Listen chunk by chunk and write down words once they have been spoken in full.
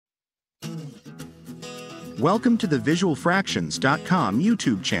Welcome to the VisualFractions.com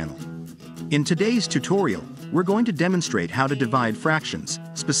YouTube channel. In today's tutorial, we're going to demonstrate how to divide fractions,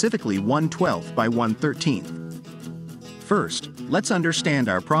 specifically 1/12 by 1/13. First, let's understand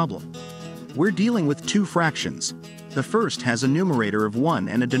our problem. We're dealing with two fractions. The first has a numerator of 1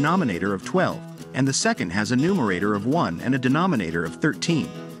 and a denominator of 12, and the second has a numerator of 1 and a denominator of 13.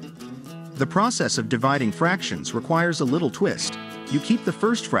 The process of dividing fractions requires a little twist. You keep the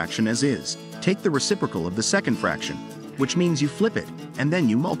first fraction as is, take the reciprocal of the second fraction, which means you flip it, and then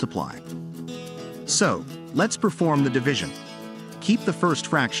you multiply. So, let's perform the division. Keep the first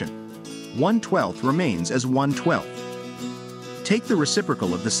fraction. 1/12 remains as 1/12. Take the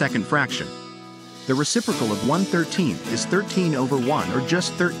reciprocal of the second fraction. The reciprocal of 1/13 is 13 over 1, or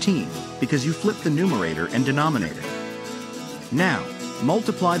just 13, because you flip the numerator and denominator. Now,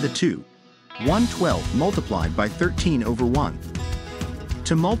 multiply the two. 1/12 multiplied by 13 over 1.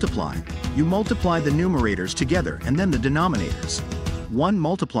 To multiply, you multiply the numerators together and then the denominators. 1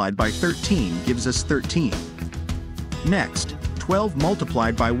 multiplied by 13 gives us 13. Next, 12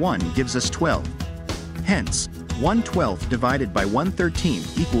 multiplied by 1 gives us 12. Hence, 1/12 divided by 1/13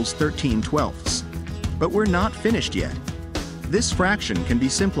 equals 13/12. But we're not finished yet. This fraction can be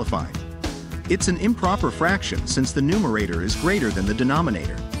simplified. It's an improper fraction since the numerator is greater than the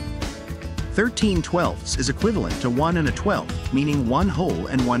denominator. 13/12 is equivalent to 1 and a 12, meaning 1 whole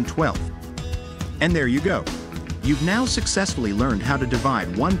and 1/12. And there you go. You've now successfully learned how to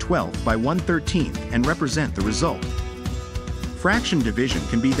divide 1/12 by 1/13 and represent the result. Fraction division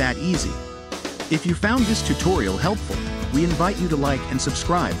can be that easy. If you found this tutorial helpful, we invite you to like and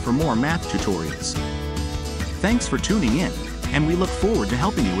subscribe for more math tutorials. Thanks for tuning in, and we look forward to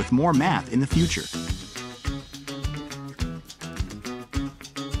helping you with more math in the future.